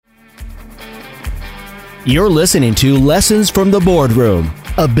You're listening to Lessons from the Boardroom,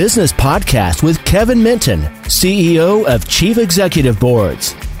 a business podcast with Kevin Minton, CEO of Chief Executive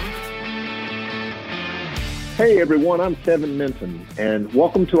Boards. Hey everyone, I'm Kevin Minton, and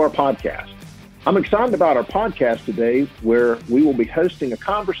welcome to our podcast. I'm excited about our podcast today, where we will be hosting a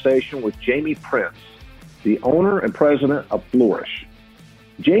conversation with Jamie Prince, the owner and president of Flourish.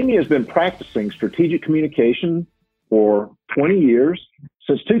 Jamie has been practicing strategic communication for 20 years.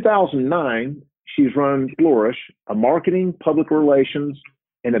 Since 2009, she's run Flourish, a marketing, public relations,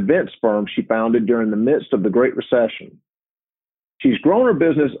 and events firm she founded during the midst of the Great Recession. She's grown her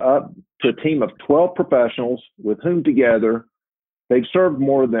business up to a team of 12 professionals with whom together they've served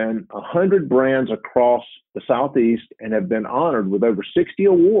more than 100 brands across the Southeast and have been honored with over 60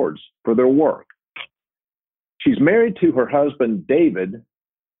 awards for their work. She's married to her husband, David,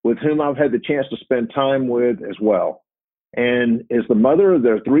 with whom I've had the chance to spend time with as well, and is the mother of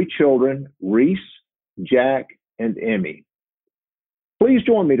their 3 children, Reese, Jack, and Emmy. Please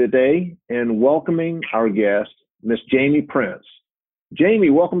join me today in welcoming our guest, Miss Jamie Prince. Jamie,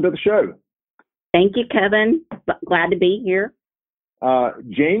 welcome to the show. Thank you, Kevin. Glad to be here.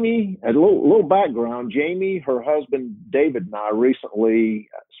 Jamie, a little background. Jamie, her husband, David, and I recently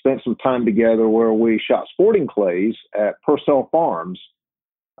spent some time together where we shot sporting clays at Purcell Farms.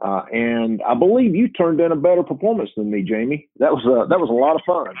 And I believe you turned in a better performance than me, Jamie. That was a lot of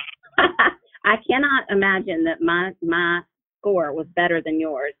fun. I cannot imagine that my score was better than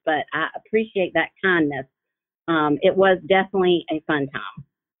yours, but I appreciate that kindness. It was definitely a fun time.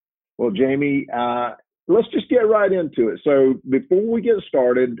 Well, Jamie, let's just get right into it. So before we get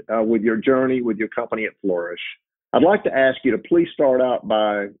started with your journey with your company at Flourish, I'd like to ask you to please start out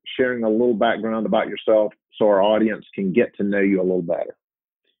by sharing a little background about yourself so our audience can get to know you a little better.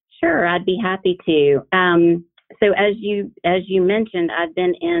 Sure, I'd be happy to. So as you mentioned, I've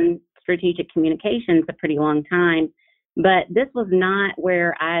been in strategic communications a pretty long time, but this was not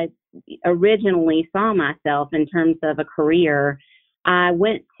where I originally saw myself in terms of a career. I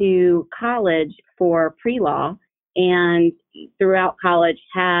went to college for pre-law, and throughout college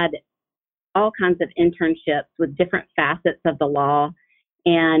had all kinds of internships with different facets of the law,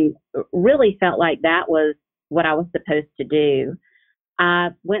 and really felt like that was what I was supposed to do. I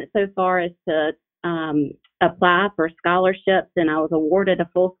went so far as to apply for scholarships, and I was awarded a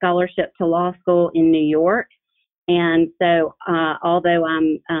full scholarship to law school in New York. And so although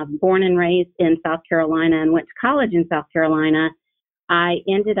I'm born and raised in South Carolina and went to college in South Carolina, I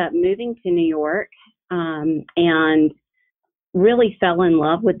ended up moving to New York and really fell in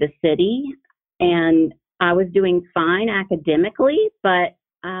love with the city. And I was doing fine academically, but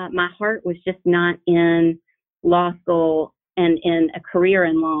my heart was just not in law school and in a career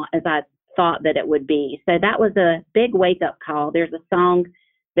in law as I thought that it would be. So that was a big wake-up call. There's a song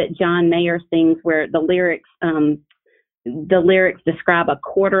that John Mayer sings where the lyrics describe a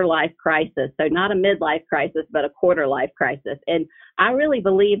quarter life crisis. So not a midlife crisis, but a quarter life crisis. And I really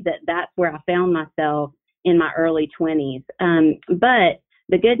believe that that's where I found myself in my early 20s. But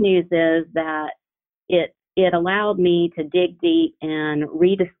the good news is that it allowed me to dig deep and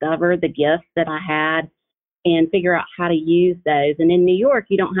rediscover the gifts that I had and figure out how to use those. And in New York,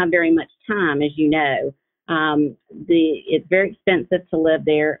 you don't have very much time, as you know. It's very expensive to live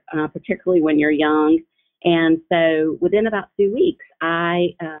there, particularly when you're young. And so within about 2 weeks,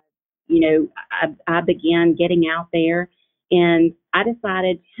 I began getting out there, and I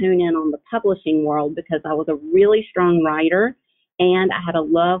decided to tune in on the publishing world because I was a really strong writer, and I had a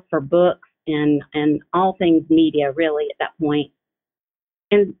love for books and all things media really at that point.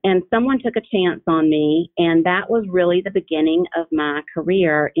 And someone took a chance on me, and that was really the beginning of my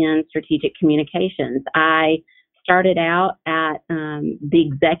career in strategic communications. I started out at the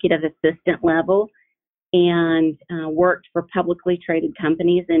executive assistant level and worked for publicly traded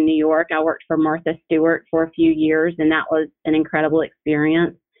companies in New York. I worked for Martha Stewart for a few years, and that was an incredible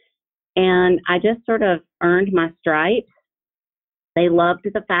experience. And I just sort of earned my stripes. They loved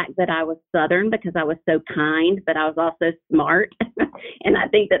the fact that I was Southern because I was so kind, but I was also smart. And I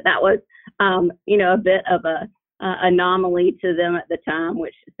think that was, a bit of a anomaly to them at the time,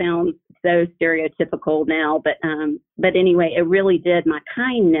 which sounds so stereotypical now. But anyway, it really did. My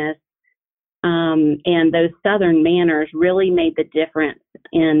kindness and those Southern manners really made the difference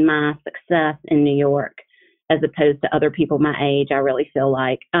in my success in New York, as opposed to other people my age, I really feel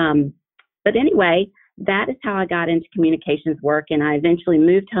like. But anyway, that is how I got into communications work, and I eventually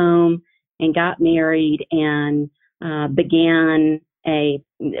moved home and got married and began a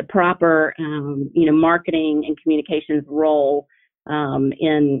proper, marketing and communications role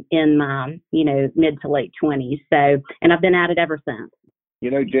in my, mid to late 20s. So, and I've been at it ever since.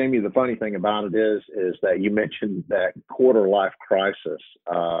 Jamie, the funny thing about it is that you mentioned that quarter life crisis.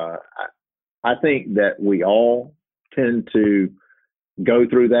 I think that we all tend to go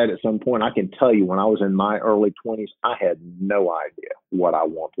through that at some point. I can tell you when I was in my early 20s, I had no idea what I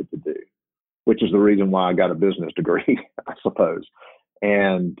wanted to do, which is the reason why I got a business degree, I suppose.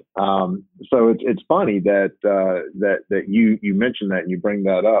 And so it's funny that you mentioned that and you bring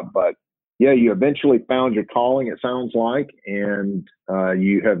that up. But yeah, you eventually found your calling, it sounds like, and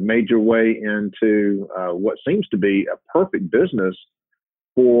you have made your way into what seems to be a perfect business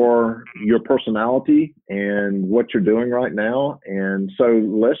for your personality and what you're doing right now. And so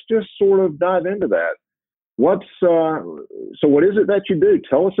let's just sort of dive into that. What is it that you do?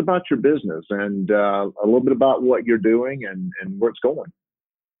 Tell us about your business and a little bit about what you're doing and where it's going.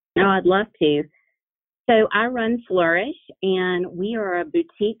 No, I'd love to. So I run Flourish, and we are a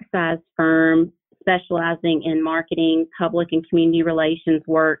boutique-sized firm specializing in marketing, public and community relations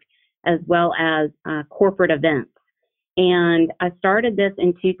work, as well as corporate events. And I started this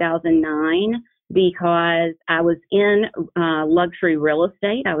in 2009 because I was in luxury real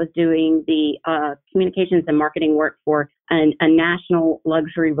estate. I was doing the communications and marketing work for a national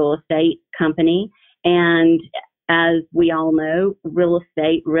luxury real estate company. And as we all know, real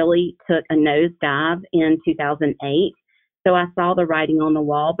estate really took a nosedive in 2008. So I saw the writing on the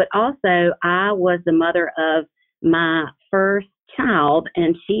wall, but also I was the mother of my first child,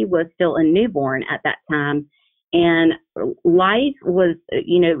 and she was still a newborn at that time. And life was,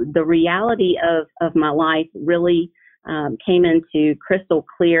 the reality of my life really came into crystal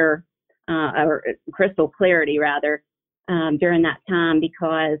clarity during that time,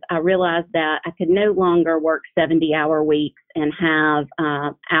 because I realized that I could no longer work 70-hour weeks and have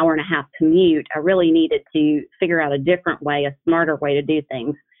an hour and a half commute. I really needed to figure out a different way, a smarter way to do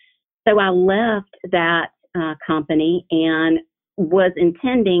things. So I left that company and was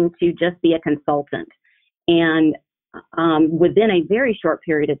intending to just be a consultant. And within a very short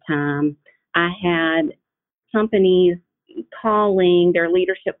period of time, I had companies calling, their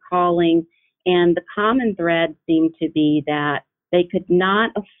leadership calling, and the common thread seemed to be that they could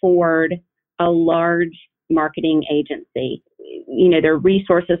not afford a large marketing agency. Their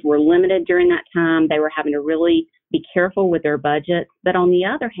resources were limited during that time. They were having to really be careful with their budgets. But on the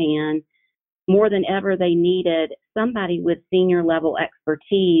other hand, more than ever, they needed somebody with senior level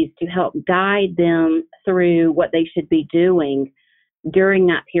expertise to help guide them through what they should be doing during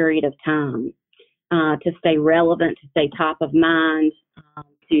that period of time, to stay relevant, to stay top of mind,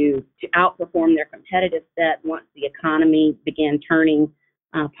 to outperform their competitive set once the economy began turning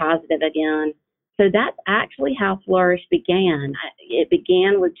positive again. So that's actually how Flourish began. It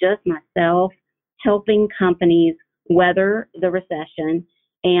began with just myself helping companies weather the recession.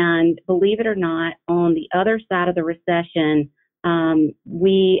 And believe it or not, on the other side of the recession,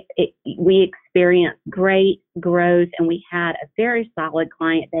 we experienced great growth, and we had a very solid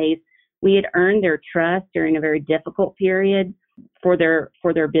client base. We had earned their trust during a very difficult period for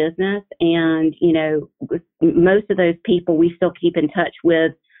their business, and most of those people we still keep in touch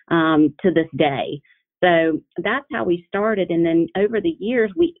with to this day. So that's how we started, and then over the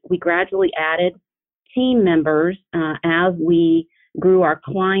years we gradually added team members as we grew our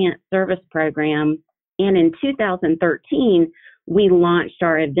client service program. And in 2013, we launched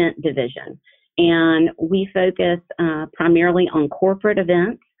our event division, and we focus primarily on corporate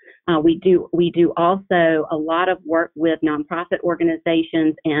events. We do also a lot of work with nonprofit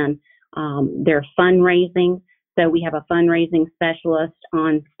organizations and their fundraising. So we have a fundraising specialist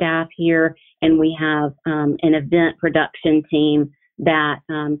on staff here, and we have an event production team that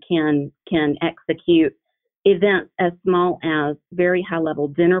can execute events as small as very high level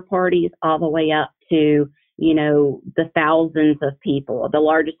dinner parties all the way up to, the thousands of people. The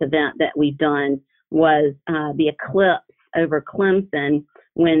largest event that we've done was the eclipse over Clemson,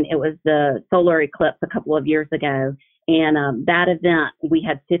 when it was the solar eclipse a couple of years ago. And that event, we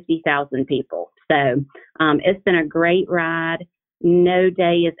had 50,000 people. So it's been a great ride. No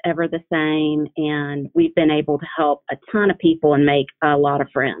day is ever the same. And we've been able to help a ton of people and make a lot of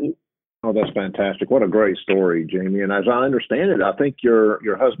friends. Oh, that's fantastic. What a great story, Jamie. And as I understand it, I think your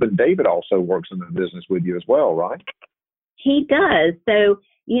husband, David, also works in the business with you as well, right? He does. So,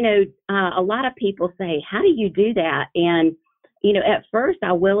 a lot of people say, how do you do that? And, at first,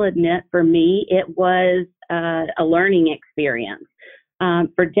 I will admit, for me, it was a learning experience.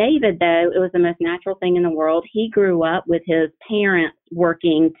 For David, though, it was the most natural thing in the world. He grew up with his parents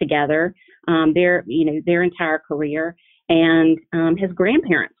working together their entire career, and his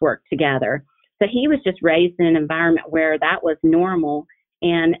grandparents worked together. So he was just raised in an environment where that was normal.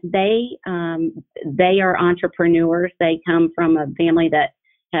 And they are entrepreneurs. They come from a family that,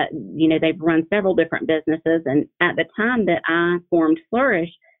 they've run several different businesses. And at the time that I formed Flourish,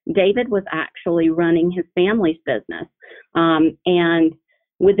 David was actually running his family's business. And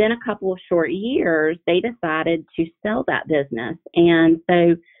within a couple of short years, they decided to sell that business. And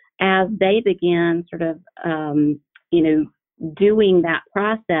so as they began sort of, doing that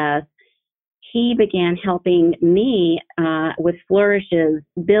process, he began helping me with Flourish's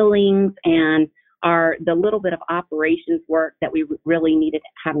billings and the little bit of operations work that we really needed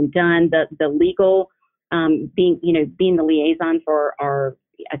having done, the legal, being the liaison for our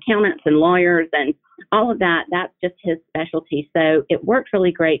accountants and lawyers and all of that. That's just his specialty. So it worked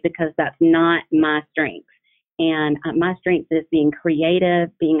really great because that's not my strength. And my strength is being creative,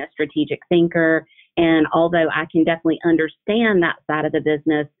 being a strategic thinker. And although I can definitely understand that side of the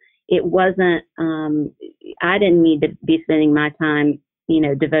business, it wasn't, I didn't need to be spending my time,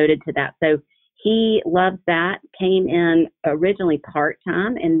 devoted to that. So he loves that, came in originally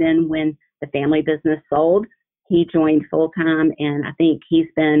part-time. And then when the family business sold, he joined full-time. And I think he's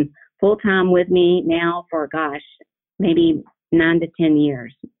been full-time with me now for, maybe 9 to 10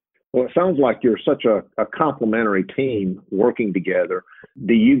 years. Well, it sounds like you're such a complementary team working together.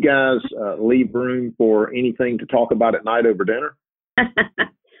 Do you guys leave room for anything to talk about at night over dinner?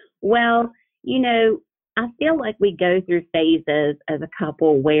 Well, I feel like we go through phases as a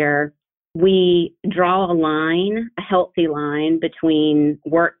couple where we draw a healthy line between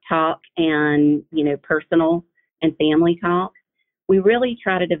work talk and, personal and family talk. We really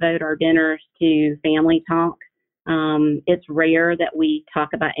try to devote our dinners to family talk. It's rare that we talk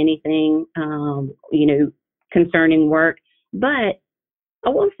about anything, concerning work. But I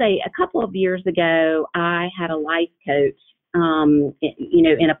will say a couple of years ago, I had a life coach,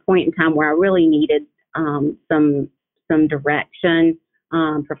 in a point in time where I really needed some direction,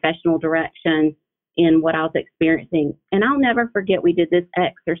 professional direction in what I was experiencing. And I'll never forget, we did this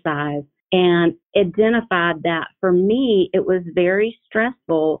exercise and identified that for me, it was very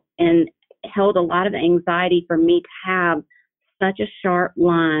stressful and held a lot of anxiety for me to have such a sharp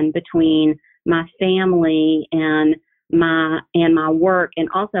line between my family and my work. And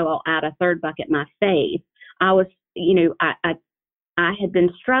also I'll add a third bucket, my faith. I was, I had been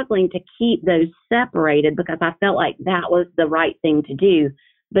struggling to keep those separated because I felt like that was the right thing to do.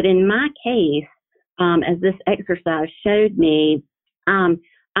 But in my case, as this exercise showed me, I'm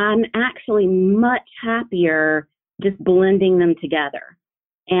actually much happier just blending them together.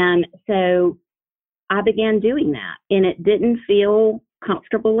 And so I began doing that, and it didn't feel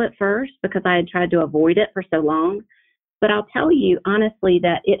comfortable at first because I had tried to avoid it for so long. But I'll tell you honestly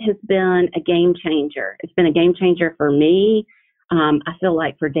that it has been a game changer. It's been a game changer for me. I feel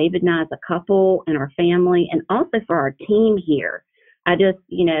like for David and I as a couple and our family, and also for our team here. I just,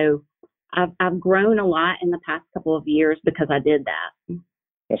 I've grown a lot in the past couple of years because I did that.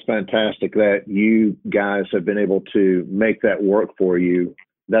 That's fantastic that you guys have been able to make that work for you.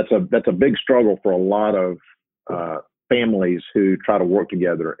 That's a big struggle for a lot of families who try to work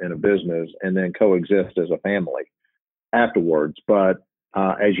together in a business and then coexist as a family afterwards. But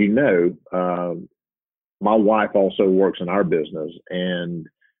as you know, my wife also works in our business, and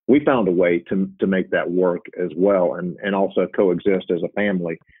we found a way to make that work as well, and also coexist as a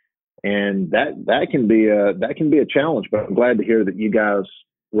family. And that can be a challenge. But I'm glad to hear that you guys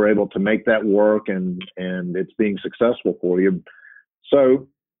were able to make that work, and it's being successful for you. So,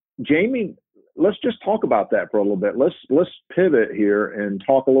 Jamie, let's just talk about that for a little bit. Let's pivot here and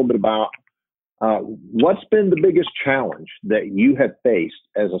talk a little bit about what's been the biggest challenge that you have faced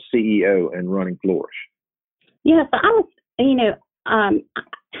as a CEO in running Flourish. Yes, I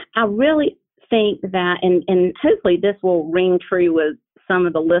really think that, and hopefully this will ring true with some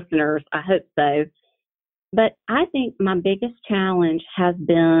of the listeners. I hope so. But I think my biggest challenge has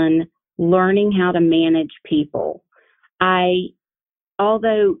been learning how to manage people.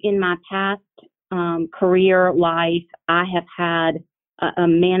 Although in my past career life, I have had a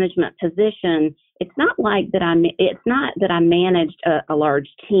management position, it's not that I managed a large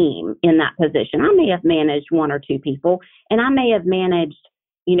team in that position. I may have managed one or two people, and I may have managed,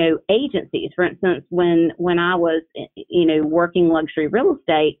 agencies. For instance, when I was, working luxury real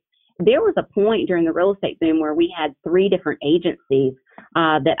estate, there was a point during the real estate boom where we had 3 different agencies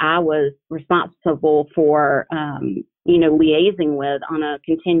that I was responsible for, liaising with on a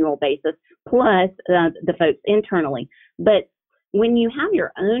continual basis, plus the folks internally. But when you have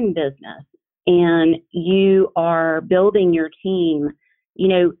your own business and you are building your team,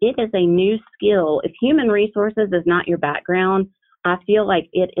 it is a new skill. If human resources is not your background, I feel like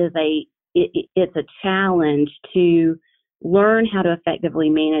it's a challenge to learn how to effectively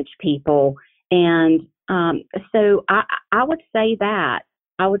manage people. And so I would say that.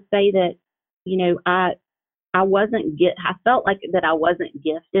 I would say that, I I felt like that I wasn't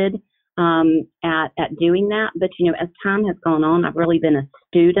gifted at doing that. But, as time has gone on, I've really been a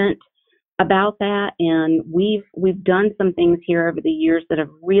student about that. And we've done some things here over the years that have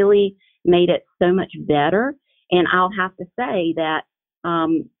really made it so much better. And I'll have to say that,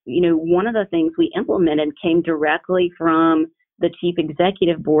 one of the things we implemented came directly from the Chief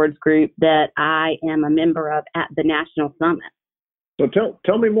Executive Boards group that I am a member of at the National Summit. So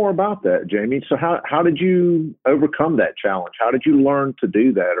tell me more about that, Jamie. So how did you overcome that challenge? How did you learn to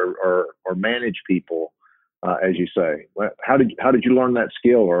do that or manage people, as you say? How did you learn that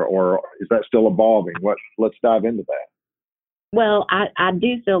skill, or is that still evolving? Let's dive into that. Well, I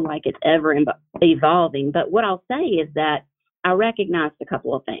do feel like it's ever evolving, but what I'll say is that I recognized a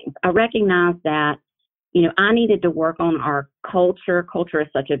couple of things. I recognized that, I needed to work on our culture. Culture is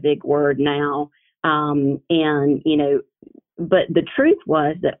such a big word now. But the truth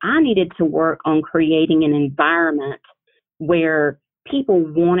was that I needed to work on creating an environment where people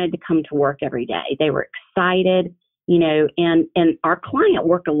wanted to come to work every day. They were excited, and our client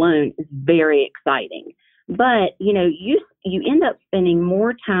work alone is very exciting. But, you end up spending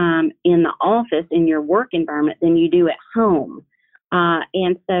more time in the office in your work environment than you do at home.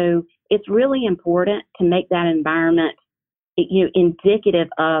 And so it's really important to make that environment, indicative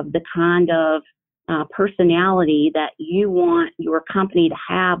of the kind of personality that you want your company to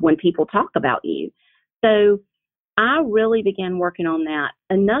have when people talk about you. So I really began working on that.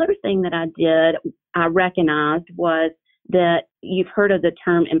 Another thing that I recognized was that you've heard of the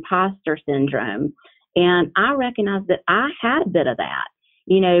term imposter syndrome. And I recognized that I had a bit of that,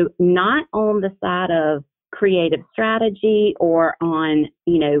 not on the side of creative strategy or on,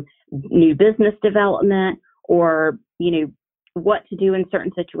 new business development or, what to do in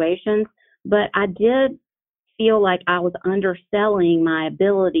certain situations. But I did feel like I was underselling my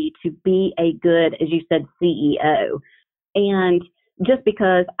ability to be a good, as you said, CEO. And just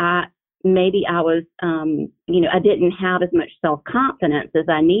because I was, I didn't have as much self-confidence as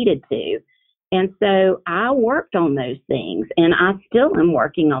I needed to. And so I worked on those things, and I still am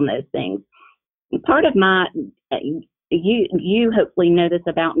working on those things. Part of you hopefully know this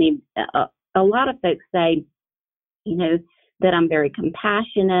about me. A lot of folks say, that I'm very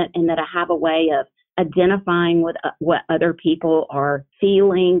compassionate and that I have a way of identifying with what other people are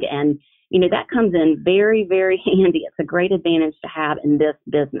feeling. And, that comes in very, very handy. It's a great advantage to have in this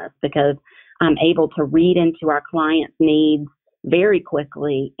business because I'm able to read into our clients' needs very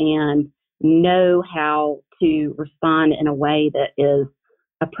quickly and know how to respond in a way that is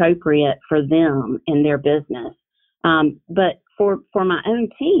appropriate for them and their business. But for my own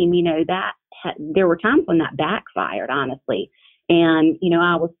team, there were times when that backfired, honestly. And,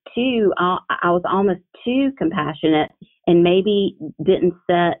 I was almost too compassionate and maybe didn't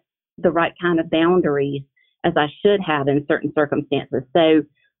set the right kind of boundaries as I should have in certain circumstances. So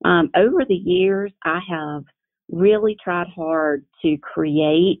over the years, I have really tried hard to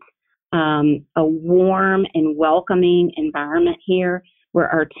create a warm and welcoming environment here where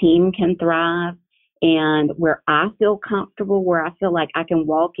our team can thrive and where I feel comfortable, where I feel like I can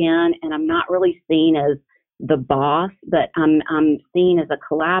walk in and I'm not really seen as the boss, but I'm seen as a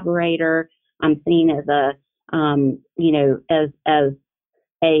collaborator. I'm seen as as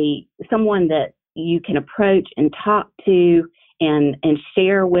someone that you can approach and talk to and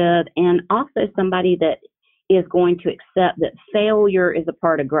share with, and also somebody that is going to accept that failure is a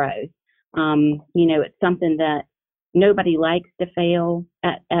part of growth. It's something that nobody likes to fail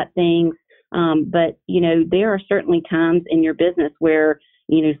at things. But, there are certainly times in your business where,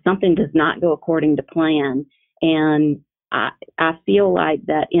 something does not go according to plan. And I feel like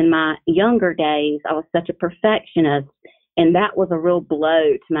that in my younger days, I was such a perfectionist, and that was a real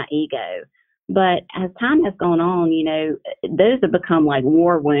blow to my ego. But as time has gone on, those have become like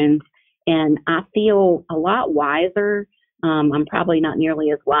war wounds, and I feel a lot wiser. I'm probably not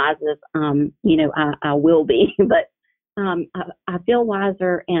nearly as wise as, I will be, but I feel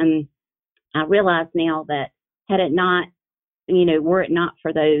wiser, and I realize now that had it not, were it not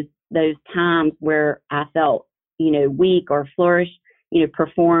for those times where I felt, weak or flourished,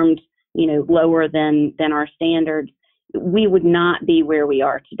 performed, lower than our standards, we would not be where we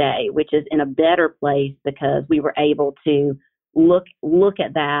are today, which is in a better place because we were able to look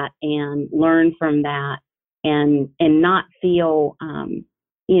at that and learn from that and not feel,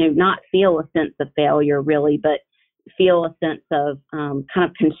 not feel a sense of failure really, but feel a sense of kind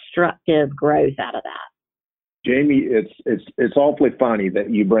of constructive growth out of that. Jamie, it's awfully funny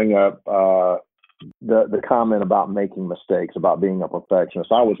that you bring up the comment about making mistakes, about being a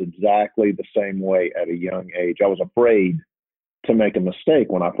perfectionist. I was exactly the same way at a young age. I was afraid to make a mistake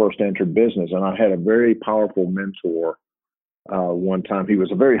when I first entered business, and I had a very powerful mentor. One time, he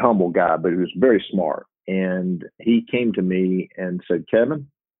was a very humble guy, but he was very smart, and he came to me and said, "Kevin,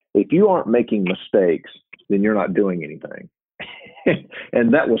 if you aren't making mistakes, then you're not doing anything."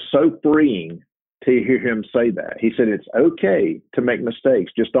 And that was so freeing to hear him say that. He said, "It's okay to make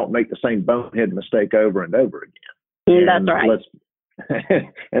mistakes. Just don't make the same bonehead mistake over and over again." That's right.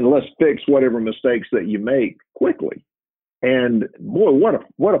 Let's fix whatever mistakes that you make quickly. And boy,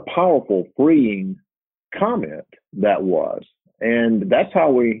 what a powerful, freeing comment that was. And that's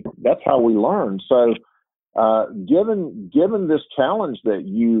how we learn. So, given this challenge that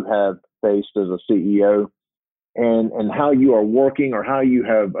you have faced as a CEO, and how you are working or how you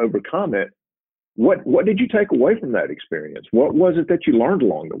have overcome it, what did you take away from that experience? What was it that you learned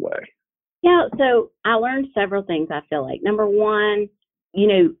along the way? Yeah, so I learned several things, I feel like. Number one,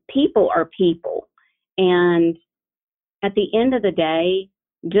 people are people. And at the end of the day,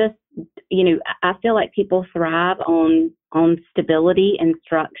 just, I feel like people thrive on stability and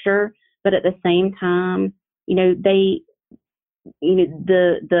structure, but at the same time, the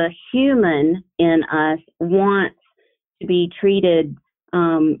human in us wants to be treated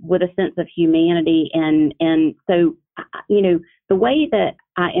with a sense of humanity. And so, the way that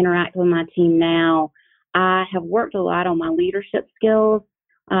I interact with my team now, I have worked a lot on my leadership skills,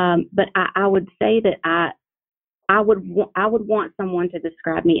 but I would say that I would want someone to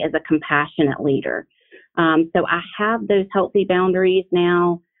describe me as a compassionate leader. So I have those healthy boundaries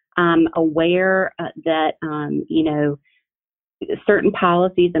now. I'm aware that, certain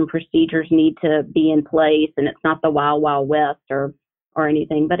policies and procedures need to be in place, and it's not the wild, wild west or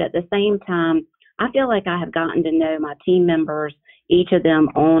anything. But at the same time, I feel like I have gotten to know my team members, each of them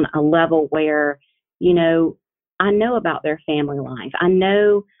on a level where, I know about their family life. I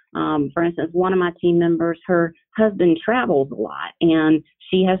know, for instance, one of my team members, her husband travels a lot, and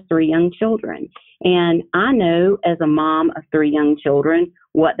she has 3 young children. And I know, as a mom of 3 young children,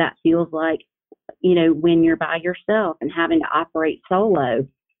 what that feels like, when you're by yourself and having to operate solo.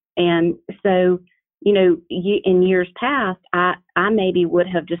 And so, in years past, I maybe would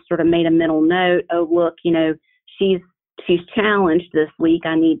have just sort of made a mental note, oh, look, she's challenged this week.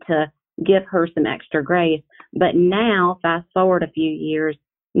 I need to give her some extra grace. But now, fast forward a few years,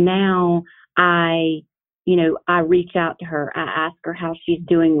 now I reach out to her. I ask her how she's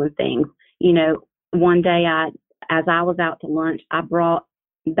doing with things. One day as I was out to lunch, I brought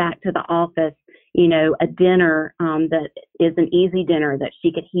back to the office, a dinner that is an easy dinner that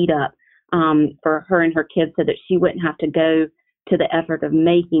she could heat up for her and her kids, so that she wouldn't have to go to the effort of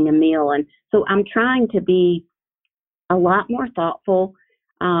making a meal. And so I'm trying to be a lot more thoughtful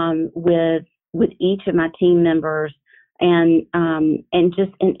with each of my team members, and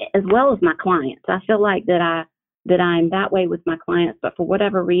as well as my clients. I feel like that I'm that way with my clients, but for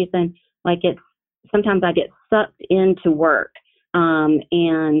whatever reason, sometimes I get sucked into work,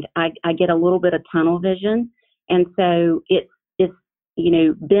 and I get a little bit of tunnel vision. And so it's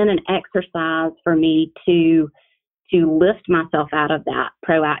been an exercise for me to lift myself out of that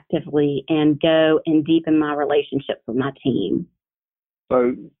proactively and go and deepen my relationships with my team.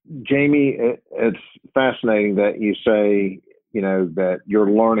 So, Jamie, it's fascinating that you say, that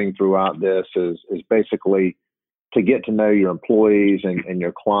you're learning throughout this is basically to get to know your employees and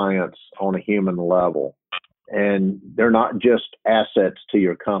your clients on a human level. And they're not just assets to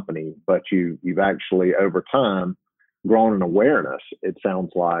your company, but you've actually, over time, grown an awareness, it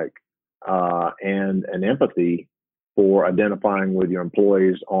sounds like, and an empathy for identifying with your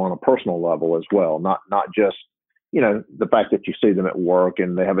employees on a personal level as well, not just the fact that you see them at work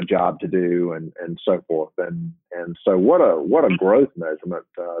and they have a job to do and so forth. And so what a growth measurement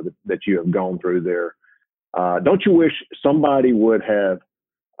that you have gone through there. Don't you wish somebody would have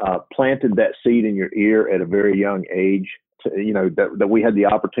planted that seed in your ear at a very young age, that we had the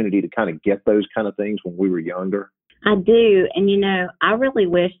opportunity to kind of get those kind of things when we were younger? I do. And, I really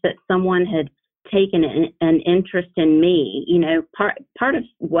wish that someone had taken an interest in me. Part of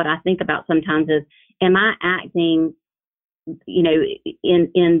what I think about sometimes is, am I acting,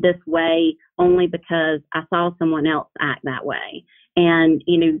 in this way only because I saw someone else act that way? And,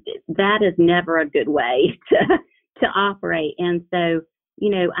 that is never a good way to operate. And so,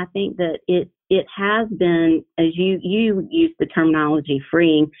 I think that it has been, as you use the terminology,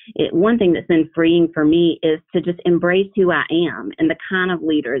 freeing. One thing that's been freeing for me is to just embrace who I am and the kind of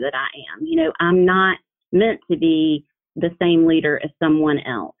leader that I am. I'm not meant to be the same leader as someone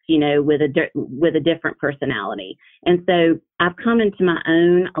else, with a different personality. And so I've come into my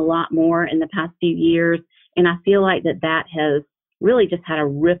own a lot more in the past few years, and I feel like that has really just had a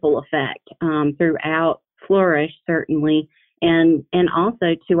ripple effect throughout Flourish, certainly, and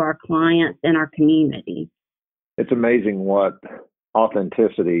also to our clients and our community. It's amazing what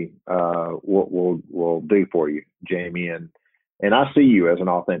authenticity will do for you, Jamie. And I see you as an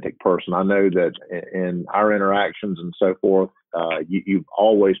authentic person. I know that in our interactions and so forth, you've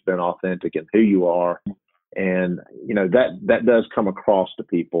always been authentic in who you are. And, that does come across to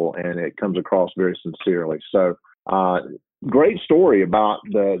people, and it comes across very sincerely. So great story about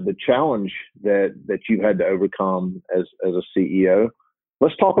the challenge that you had to overcome as a CEO.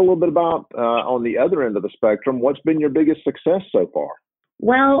 Let's talk a little bit about on the other end of the spectrum. What's been your biggest success so far?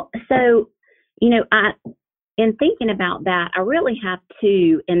 Well, so, in thinking about that, I really have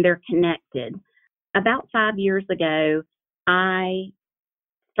two, and they're connected. About 5 years ago, I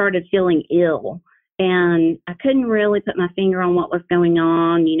started feeling ill, and I couldn't really put my finger on what was going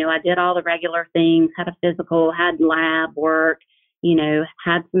on. I did all the regular things, had a physical, had lab work,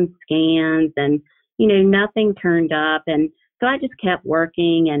 had some scans, and, nothing turned up. And so I just kept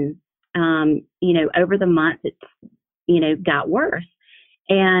working, and, over the months, it, got worse.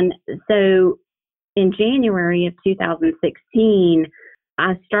 And so in January of 2016,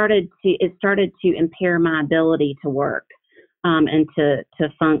 it started to impair my ability to work and to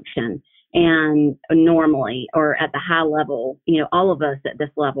function and normally, or at the high level. All of us at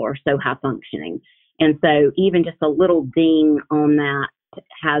this level are so high functioning. And so even just a little ding on that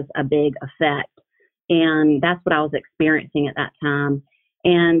has a big effect. And that's what I was experiencing at that time.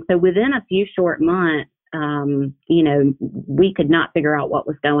 And so within a few short months, we could not figure out what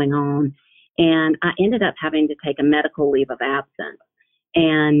was going on. And I ended up having to take a medical leave of absence.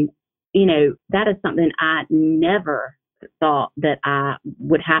 And, that is something I never thought that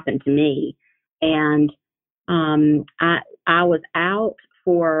would happen to me. And I was out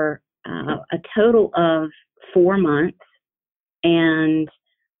for a total of 4 months. And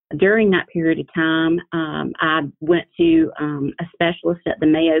during that period of time, I went to a specialist at the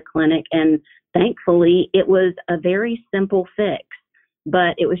Mayo Clinic, and thankfully it was a very simple fix,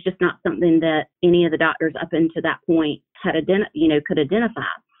 but it was just not something that any of the doctors up until that point had could identify.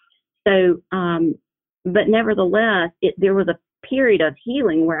 So, but nevertheless, there was a period of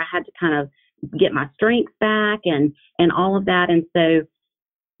healing where I had to kind of get my strength back and all of that. And so,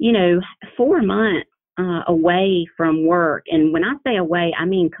 4 months away from work. And when I say away, I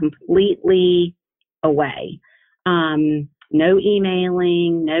mean completely away. No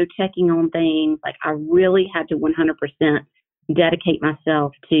emailing, no checking on things. Like, I really had to 100% dedicate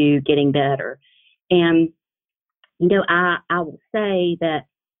myself to getting better. And, I will say that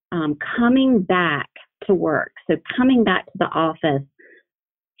coming back to work, so coming back to the office,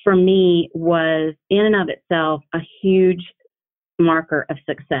 for me was in and of itself a huge marker of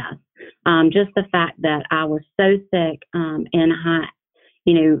success. Just the fact that I was so sick, and I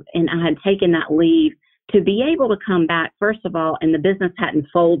had taken that leave to be able to come back, first of all, and the business hadn't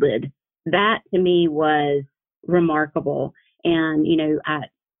folded. That to me was remarkable. And,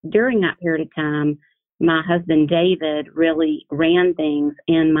 during that period of time, my husband, David, really ran things,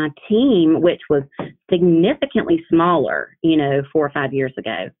 and my team, which was significantly smaller, 4 or 5 years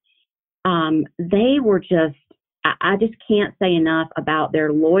ago, they were just, I just can't say enough about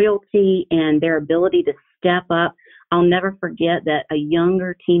their loyalty and their ability to step up. I'll never forget that a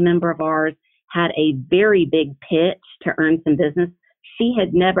younger team member of ours had a very big pitch to earn some business.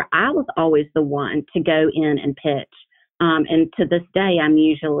 I was always the one to go in and pitch. And to this day, I'm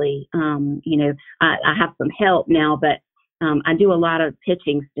usually, I have some help now, but I do a lot of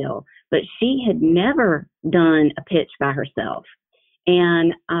pitching still. But she had never done a pitch by herself.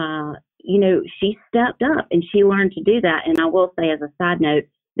 And, she stepped up and she learned to do that. And I will say, as a side note,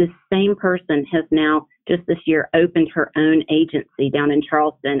 this same person has now just this year opened her own agency down in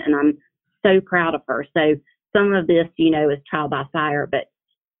Charleston. And I'm so proud of her. So some of this, is trial by fire. But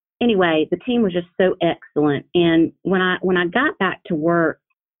anyway, the team was just so excellent. And when I got back to work,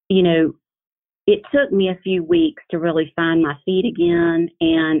 it took me a few weeks to really find my feet again.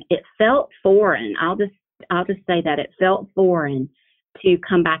 And it felt foreign. I'll just say that it felt foreign to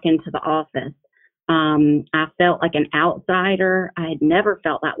come back into the office. I felt like an outsider. I had never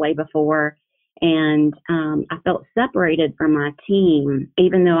felt that way before. And I felt separated from my team,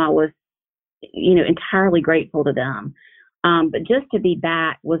 even though I was, entirely grateful to them. But just to be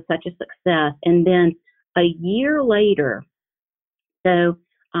back was such a success. And then a year later, I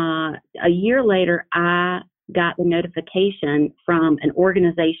got the notification from an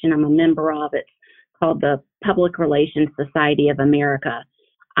organization I'm a member of. It's called the Public Relations Society of America.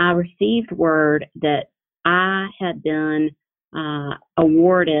 I received word that I had been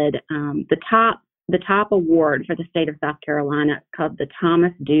awarded the top award for the state of South Carolina. It's called the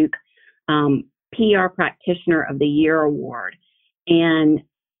Thomas Duke PR Practitioner of the Year Award. And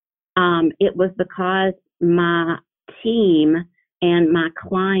it was because my team and my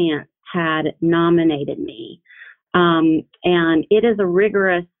clients had nominated me. And it is a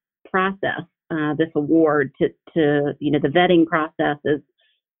rigorous process, this award to the vetting process is,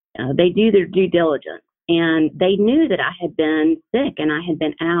 they do their due diligence. And they knew that I had been sick and I had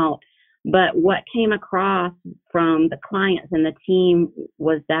been out. But what came across from the clients and the team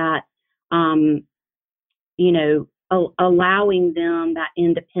was that, allowing them that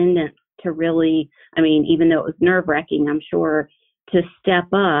independence to really, even though it was nerve-wracking, I'm sure, to step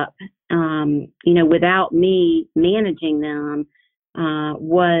up, without me managing them,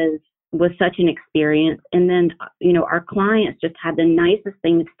 was such an experience. And then, our clients just had the nicest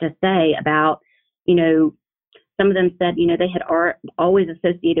things to say about, some of them said, they had always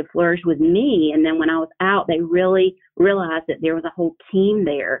associated Flourish with me. And then when I was out, they really realized that there was a whole team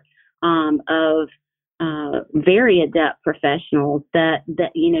there of very adept professionals that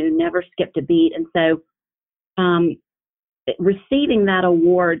never skipped a beat. And so receiving that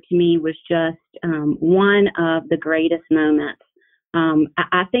award to me was just one of the greatest moments.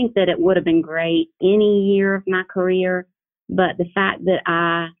 I think that it would have been great any year of my career, but the fact that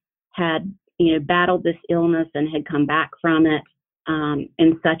I had battled this illness and had come back from it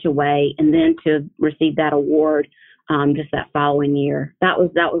in such a way, and then to receive that award just that following year, that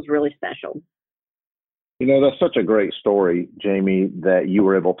was really special. That's such a great story, Jamie, that you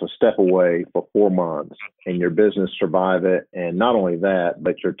were able to step away for 4 months and your business survive it. And not only that,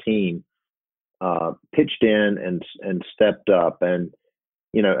 but your team pitched in and stepped up. And,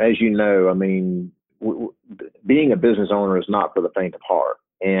 as being a business owner is not for the faint of heart.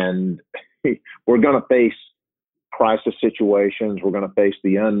 And we're going to face crisis situations. We're going to face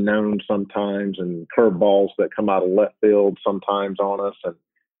the unknown sometimes, and curveballs that come out of left field sometimes on us,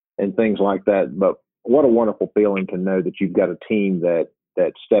 and things like that. But what a wonderful feeling to know that you've got a team that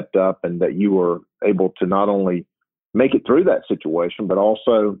stepped up and that you were able to not only make it through that situation, but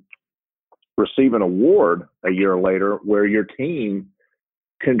also receive an award a year later where your team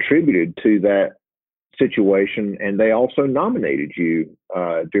contributed to that situation, and they also nominated you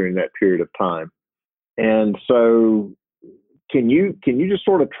during that period of time. And so can you just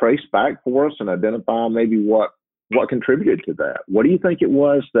sort of trace back for us and identify maybe what contributed to that? What do you think it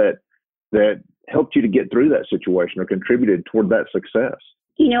was that helped you to get through that situation or contributed toward that success?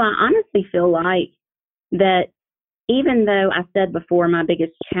 I honestly feel like that even though I said before, my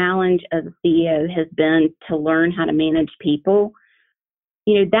biggest challenge as a CEO has been to learn how to manage people,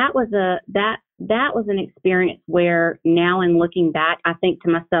 that was an experience where now in looking back, I think to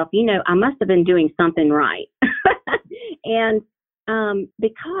myself, I must have been doing something right. And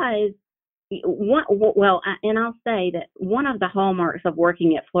because and I'll say that one of the hallmarks of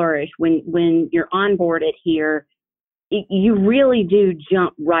working at Flourish, when you're onboarded here, you really do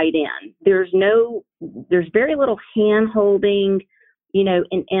jump right in. There's very little hand holding,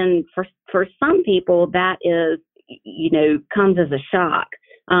 and for some people that is, comes as a shock.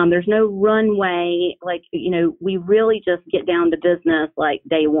 There's no runway, we really just get down to business like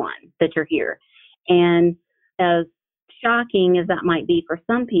day one that you're here. And as shocking as that might be for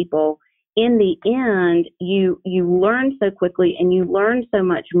some people, in the end, you learn so quickly and you learn so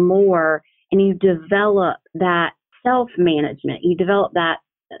much more, and you develop that self-management. You develop that,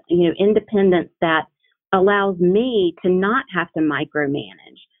 independence that allows me to not have to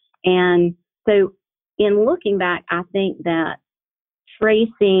micromanage. And so in looking back, I think that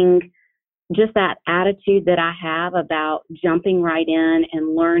tracing just that attitude that I have about jumping right in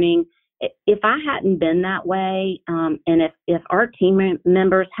and learning, if I hadn't been that way, and if our team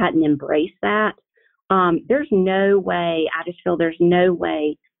members hadn't embraced that, there's no way, I just feel there's no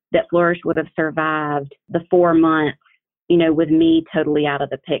way that Flourish would have survived the 4 months, with me totally out of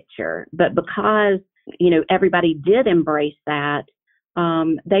the picture. But because, everybody did embrace that,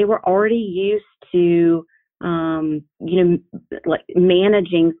 they were already used to, like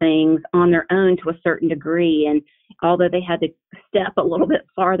managing things on their own to a certain degree. And although they had to step a little bit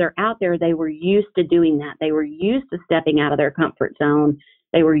farther out there, they were used to doing that. They were used to stepping out of their comfort zone.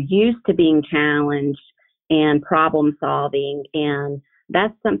 They were used to being challenged and problem solving. And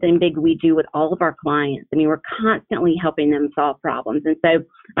that's something big we do with all of our clients. We're constantly helping them solve problems. And so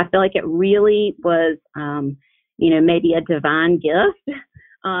I feel like it really was, maybe a divine gift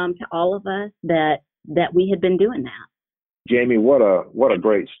to all of us that we had been doing that. Jamie, what a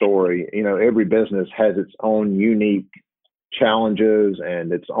great story. You know, every business has its own unique challenges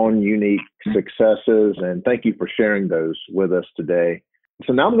and its own unique successes. And thank you for sharing those with us today.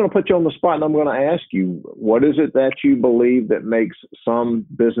 So now I'm going to put you on the spot and I'm going to ask you, what is it that you believe that makes some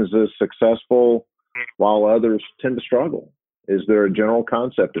businesses successful while others tend to struggle? Is there a general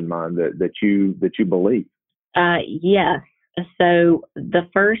concept in mind that you believe? Yes. So the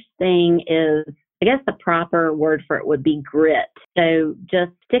first thing is, I guess the proper word for it would be grit. So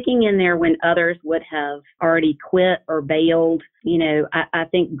just sticking in there when others would have already quit or bailed. You know, I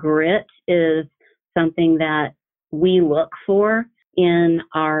think grit is something that we look for in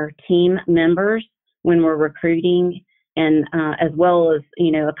our team members when we're recruiting, and as well as,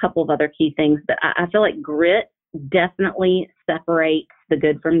 you know, a couple of other key things. But I feel like grit definitely separates the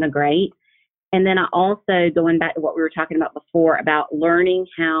good from the great. And then I also, going back to what we were talking about before, about learning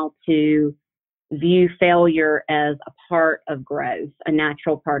how to view failure as a part of growth, a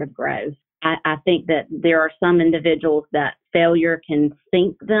natural part of growth. I think that there are some individuals that failure can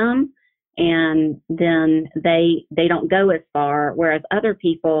sink them, and then they don't go as far, whereas other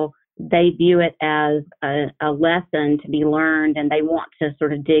people, they view it as a lesson to be learned, and they want to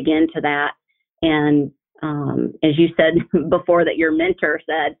sort of dig into that. And as you said before, that your mentor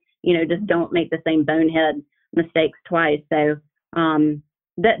said, you know, just don't make the same bonehead mistakes twice. So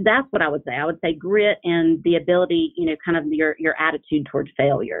that's what I would say. I would say grit and the ability, you know, kind of your attitude towards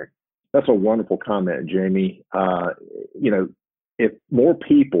failure. That's a wonderful comment, Jamie. You know, if more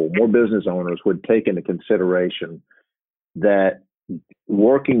people, more business owners would take into consideration that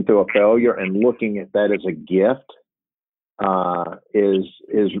working through a failure and looking at that as a gift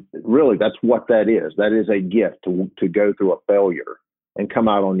is really, that's what that is. That is a gift to go through a failure and come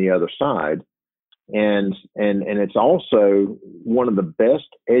out on the other side. And it's also one of the best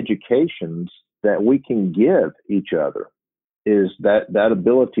educations that we can give each other is that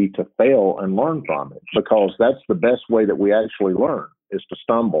ability to fail and learn from it, because that's the best way that we actually learn, is to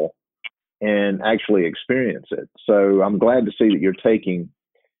stumble and actually experience it. So I'm glad to see that you're taking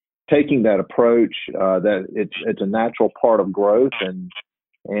that approach, that it's a natural part of growth,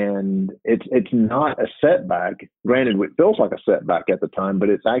 and it's not a setback. Granted, it feels like a setback at the time, but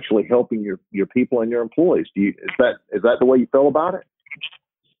it's actually helping your people and your employees. Is that the way you feel about it?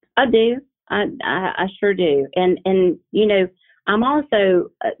 I do. I sure do. And you know, I'm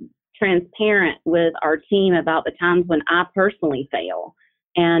also transparent with our team about the times when I personally fail.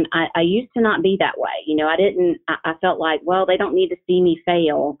 And I used to not be that way. You know, I felt like, well, they don't need to see me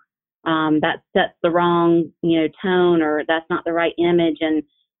fail. That sets the wrong, you know, tone, or that's not the right image. And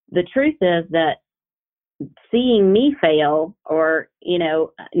the truth is that seeing me fail, or, you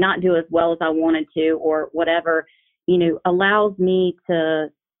know, not do as well as I wanted to, or whatever, you know, allows me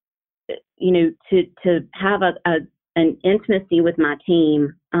to, you know, to have an intimacy with my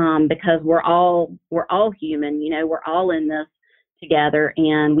team, because we're all human. You know, we're all in this together,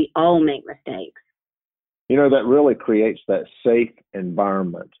 and we all make mistakes. You know, that really creates that safe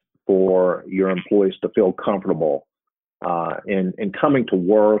environment for your employees to feel comfortable in coming to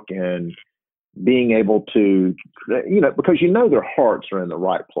work and being able to, you know, because you know their hearts are in the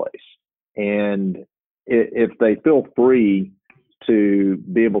right place. And if they feel free to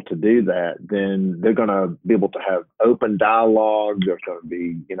be able to do that, then they're going to be able to have open dialogue. There's going to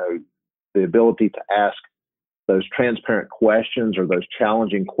be, you know, the ability to ask those transparent questions, or those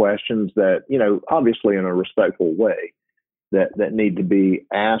challenging questions that, you know, obviously in a respectful way, that need to be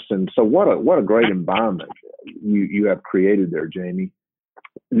asked. And so what a great environment you have created there, Jamie.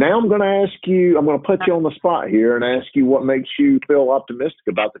 Now I'm going to put you on the spot here and ask you what makes you feel optimistic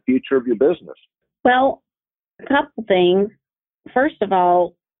about the future of your business. Well, a couple things. First of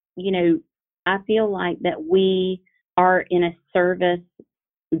all, you know, I feel like that we are in a service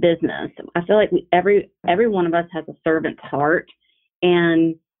business. I feel like every one of us has a servant's heart.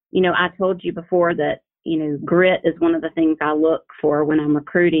 And, you know, I told you before that, you know, grit is one of the things I look for when I'm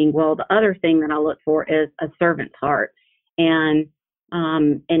recruiting. Well, the other thing that I look for is a servant's heart. And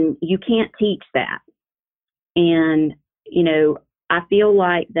you can't teach that. And, you know, I feel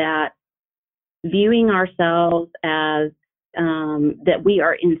like that viewing ourselves as that we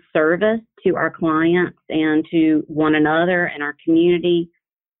are in service to our clients and to one another and our community,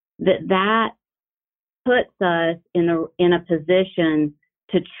 that puts us in a position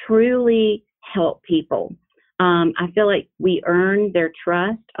to truly help people. I feel like we earn their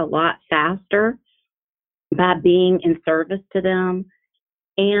trust a lot faster by being in service to them.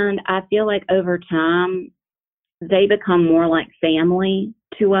 And I feel like over time, they become more like family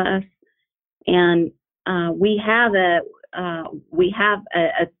to us. And we have a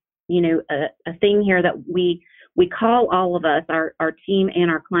thing here that we we call all of us, our team and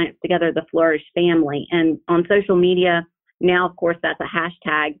our clients together, the Flourish family. And on social media, now, of course, that's a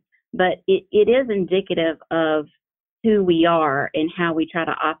hashtag, but it is indicative of who we are and how we try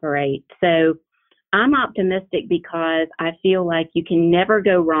to operate. So I'm optimistic because I feel like you can never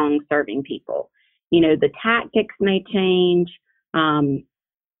go wrong serving people. The tactics may change, the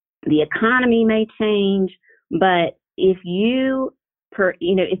economy may change, but if you try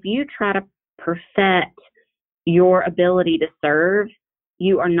to perfect your ability to serve,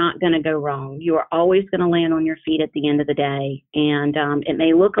 you are not going to go wrong. You are always going to land on your feet at the end of the day. And it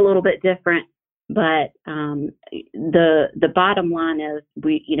may look a little bit different, but the bottom line is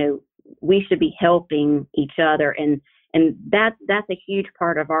we should be helping each other. And that's a huge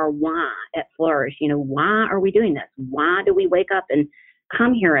part of our why at Flourish. Why are we doing this? Why do we wake up and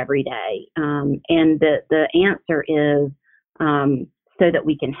come here every day? And the answer is so that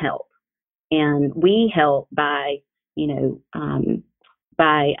we can help. And we help by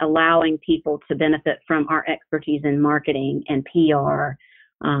allowing people to benefit from our expertise in marketing and PR,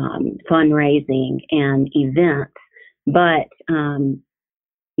 fundraising and events. But,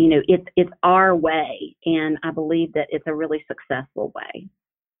 it's our way. And I believe that it's a really successful way.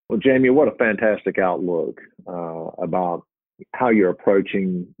 Well, Jamie, what a fantastic outlook about how you're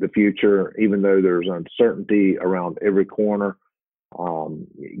approaching the future, even though there's uncertainty around every corner.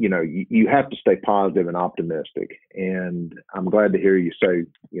 You have to stay positive and optimistic. And I'm glad to hear you say,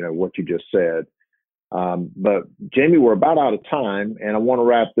 what you just said. But Jamie, we're about out of time, and I want to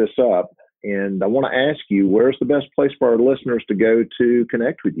wrap this up. And I want to ask you, where's the best place for our listeners to go to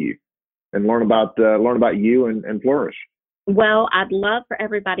connect with you and learn about you and Flourish? Well, I'd love for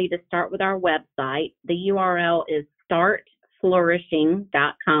everybody to start with our website. The URL is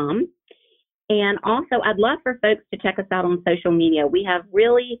startflourishing.com. And also, I'd love for folks to check us out on social media. We have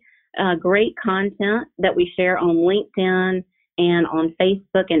really great content that we share on LinkedIn and on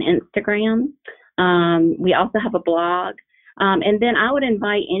Facebook and Instagram. We also have a blog. And then I would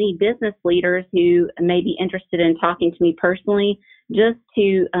invite any business leaders who may be interested in talking to me personally just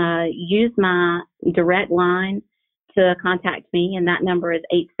to use my direct line to contact me. And that number is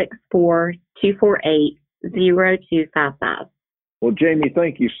 864-248-0255. Well, Jamie,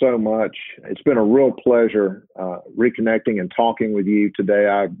 thank you so much. It's been a real pleasure reconnecting and talking with you today.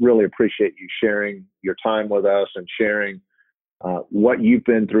 I really appreciate you sharing your time with us and sharing what you've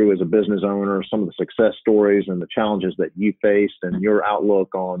been through as a business owner, some of the success stories and the challenges that you faced, and your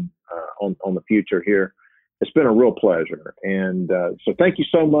outlook on the future here. It's been a real pleasure. And so thank you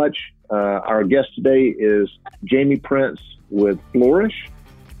so much. Our guest today is Jamie Prince with Flourish.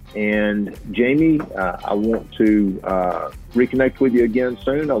 And Jamie, I want to reconnect with you again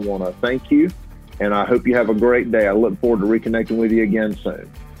soon. I want to thank you, and I hope you have a great day. I look forward to reconnecting with you again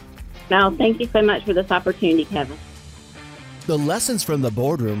soon. Well, thank you so much for this opportunity, Kevin. The Lessons from the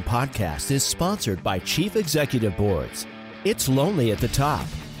Boardroom podcast is sponsored by Chief Executive Boards. It's lonely at the top,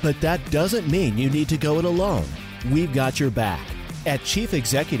 but that doesn't mean you need to go it alone. We've got your back. At Chief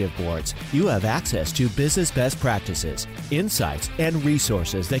Executive Boards, you have access to business best practices, insights, and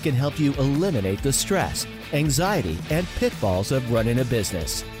resources that can help you eliminate the stress, anxiety, and pitfalls of running a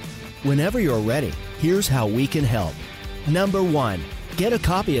business. Whenever you're ready, here's how we can help. Number 1, get a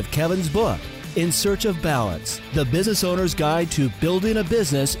copy of Kevin's book, In Search of Balance, The Business Owner's Guide to Building a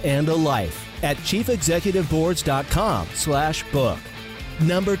Business and a Life, at chiefexecutiveboards.com/book.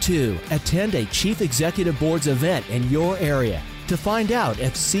 Number 2, attend a Chief Executive Boards event in your area to find out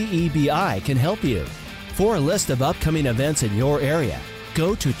if CEBI can help you. For a list of upcoming events in your area,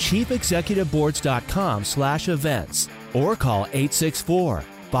 go to chiefexecutiveboards.com/events or call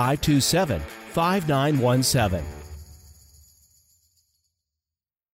 864-527-5917.